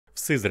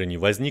Сызрани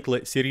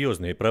возникла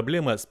серьезная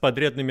проблема с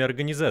подрядными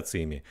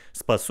организациями,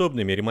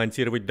 способными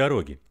ремонтировать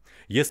дороги.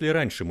 Если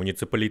раньше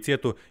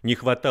муниципалитету не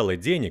хватало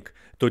денег,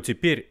 то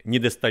теперь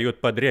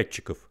недостает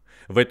подрядчиков.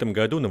 В этом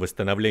году на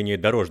восстановление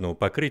дорожного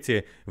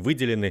покрытия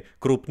выделены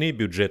крупные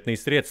бюджетные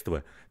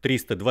средства –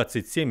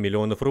 327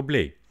 миллионов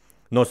рублей.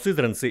 Но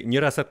сызранцы не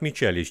раз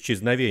отмечали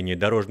исчезновение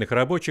дорожных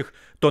рабочих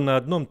то на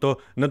одном, то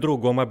на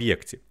другом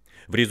объекте.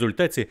 В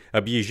результате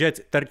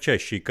объезжать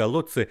торчащие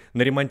колодцы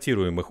на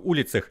ремонтируемых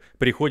улицах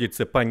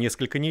приходится по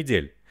несколько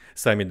недель.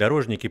 Сами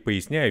дорожники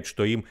поясняют,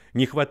 что им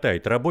не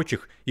хватает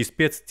рабочих и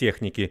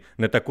спецтехники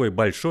на такое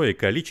большое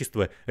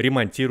количество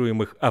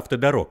ремонтируемых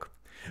автодорог.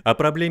 О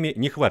проблеме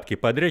нехватки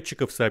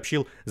подрядчиков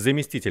сообщил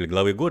заместитель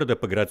главы города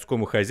по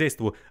городскому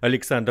хозяйству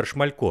Александр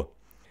Шмалько.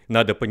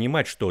 Надо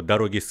понимать, что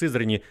дороги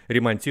Сызрани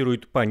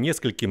ремонтируют по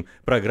нескольким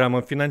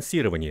программам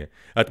финансирования,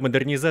 от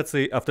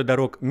модернизации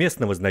автодорог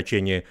местного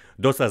значения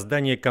до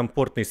создания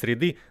комфортной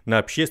среды на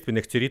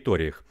общественных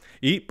территориях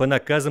и по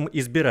наказам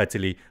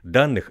избирателей,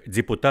 данных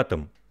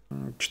депутатам.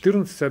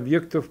 14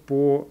 объектов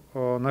по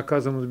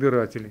наказам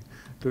избирателей.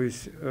 То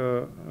есть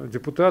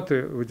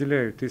депутаты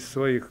выделяют из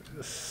своих,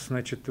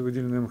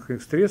 выделенных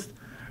их средств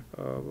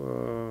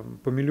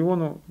по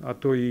миллиону, а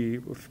то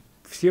и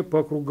все по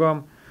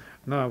округам,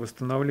 на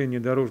восстановление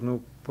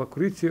дорожного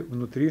покрытия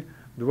внутри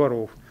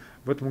дворов.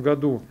 В этом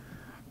году,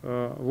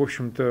 в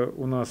общем-то,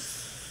 у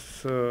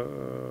нас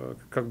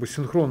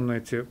синхронно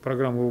эти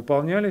программы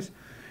выполнялись,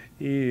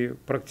 и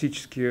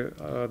практически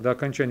до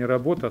окончания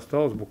работы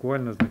осталась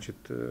буквально,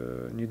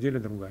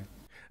 неделя-другая.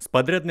 С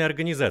подрядной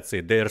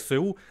организацией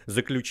ДРСУ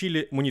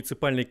заключили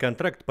муниципальный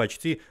контракт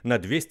почти на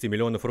 200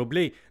 миллионов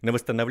рублей на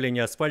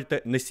восстановление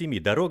асфальта на 7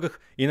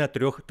 дорогах и на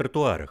 3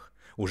 тротуарах.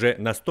 Уже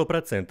на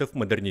 100%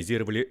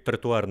 модернизировали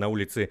тротуар на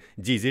улице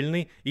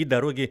Дизельной и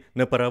дороги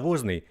на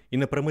Паровозной и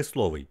на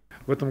Промысловой.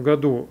 В этом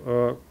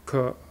году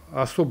к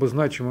особо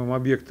значимым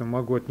объектам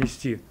могу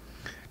отнести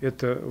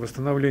это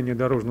восстановление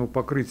дорожного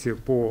покрытия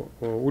по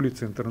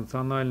улице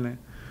Интернациональной,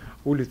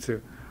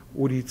 улице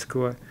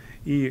Урицкого.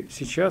 И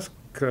сейчас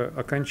к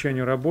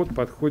окончанию работ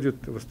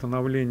подходит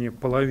восстановление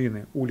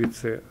половины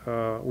улицы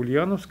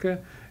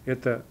Ульяновская,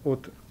 это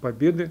от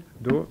Победы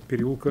до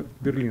переулка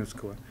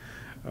Берлинского.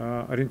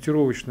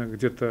 Ориентировочно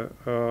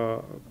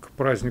где-то к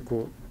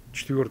празднику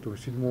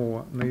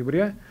 4-7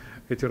 ноября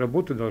эти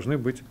работы должны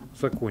быть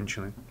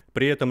закончены.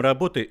 При этом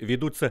работы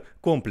ведутся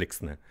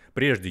комплексно.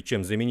 Прежде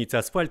чем заменить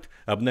асфальт,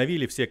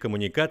 обновили все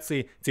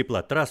коммуникации,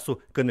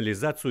 теплотрассу,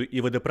 канализацию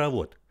и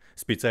водопровод.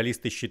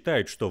 Специалисты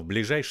считают, что в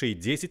ближайшие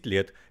 10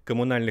 лет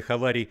коммунальных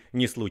аварий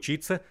не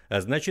случится, а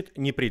значит,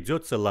 не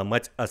придется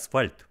ломать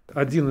асфальт.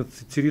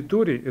 11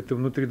 территорий, это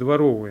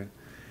внутридворовые,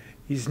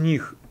 из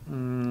них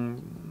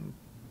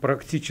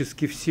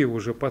практически все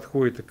уже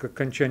подходят к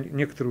окончанию,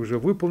 некоторые уже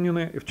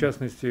выполнены, в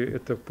частности,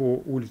 это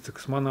по улице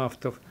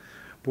Космонавтов,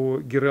 по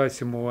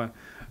Герасимова.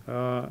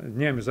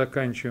 Днями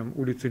заканчиваем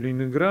улицу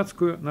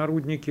Ленинградскую на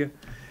Руднике.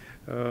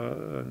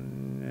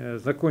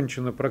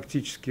 Закончено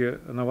практически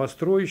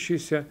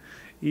новостроящаяся.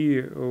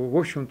 И, в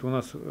общем-то, у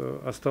нас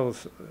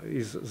осталось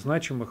из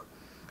значимых,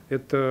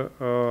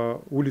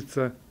 это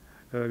улица,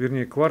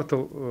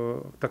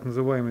 квартал, так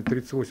называемый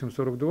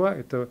 3842,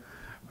 это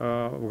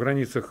в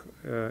границах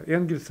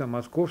Энгельса,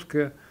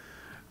 Московская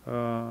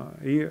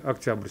и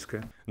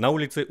Октябрьская. На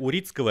улице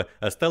Урицкого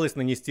осталось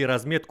нанести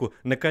разметку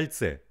на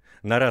кольце.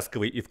 На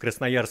Расковой и в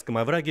Красноярском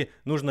овраге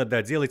нужно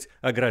доделать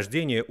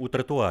ограждение у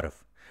тротуаров.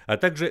 А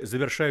также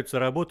завершаются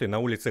работы на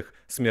улицах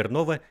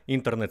Смирнова,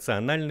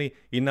 Интернациональной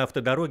и на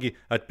автодороге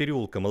от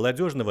переулка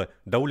Молодежного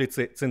до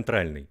улицы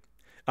Центральной.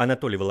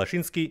 Анатолий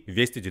Волошинский,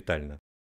 Вести детально.